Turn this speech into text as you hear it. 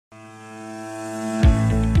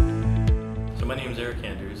name is Eric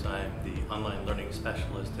Andrews. I'm the Online Learning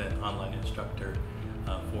Specialist and Online Instructor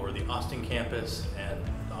for the Austin campus and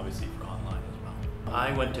obviously for online as well.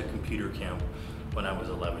 I went to computer camp when I was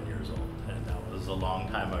 11 years old, and that was a long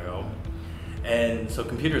time ago. And so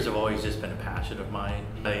computers have always just been a passion of mine.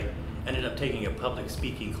 I ended up taking a public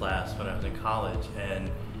speaking class when I was in college,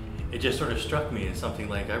 and it just sort of struck me as something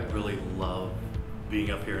like I really love being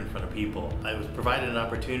up here in front of people. I was provided an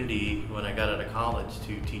opportunity when I got out of college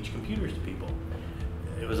to teach computers to people.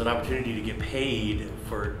 It was an opportunity to get paid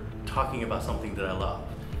for talking about something that I love.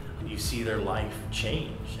 You see their life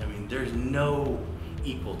change. I mean, there's no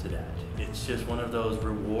equal to that. It's just one of those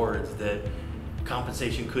rewards that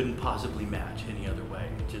compensation couldn't possibly match any other way.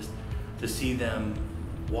 Just to see them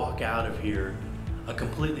walk out of here a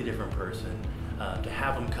completely different person, to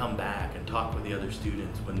have them come back and talk with the other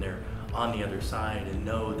students when they're on the other side and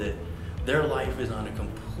know that their life is on a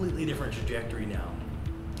completely different trajectory now.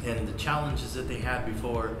 And the challenges that they had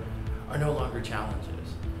before are no longer challenges.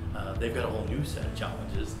 They've got a whole new set of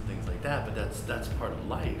challenges and things like that, but that's part of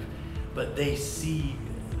life. But they see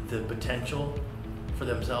the potential for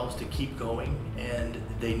themselves to keep going, and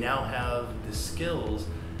they now have the skills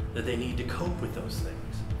that they need to cope with those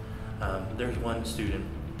things. There's one student,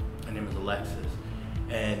 her name is Alexis,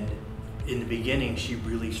 and in the beginning she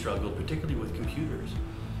really struggled, particularly with computers.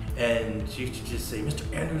 And she used to just say,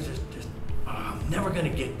 "Mr. Andrews, I'm never gonna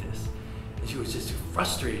get this." And she was just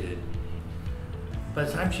frustrated. By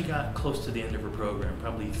the time she got close to the end of her program,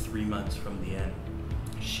 probably 3 months from the end,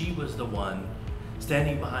 she was the one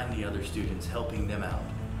standing behind the other students, helping them out,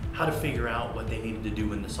 how to figure out what they needed to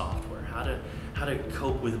do in the software, how to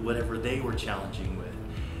cope with whatever they were challenging with.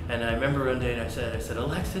 And I remember one day I said,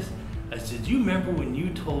 "Alexis," I said, "do you remember when you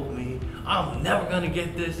told me I'm never gonna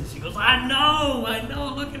get this?" And she goes, I know,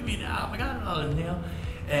 look at me now, I got it all in now."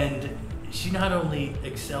 And she not only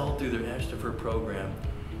excelled through the rest of her program,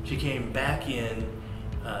 she came back in,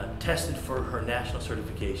 tested for her national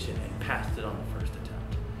certification, and passed it on the first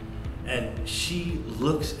attempt. And she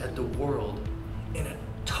looks at the world in a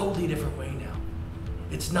totally different way now.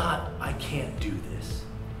 It's not, I can't do this.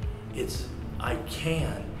 It's, I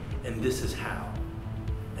can, and this is how.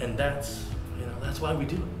 And that's why we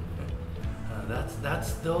do it.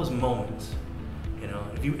 That's those moments.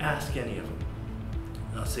 If you ask any of them,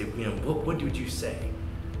 I'll say, what would you say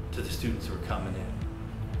to the students who are coming in?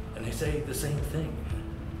 And they say the same thing.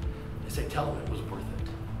 They say, tell them it was worth it.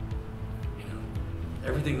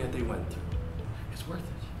 Everything that they went through, it's worth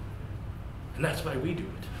it. And that's why we do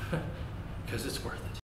it, because it's worth it.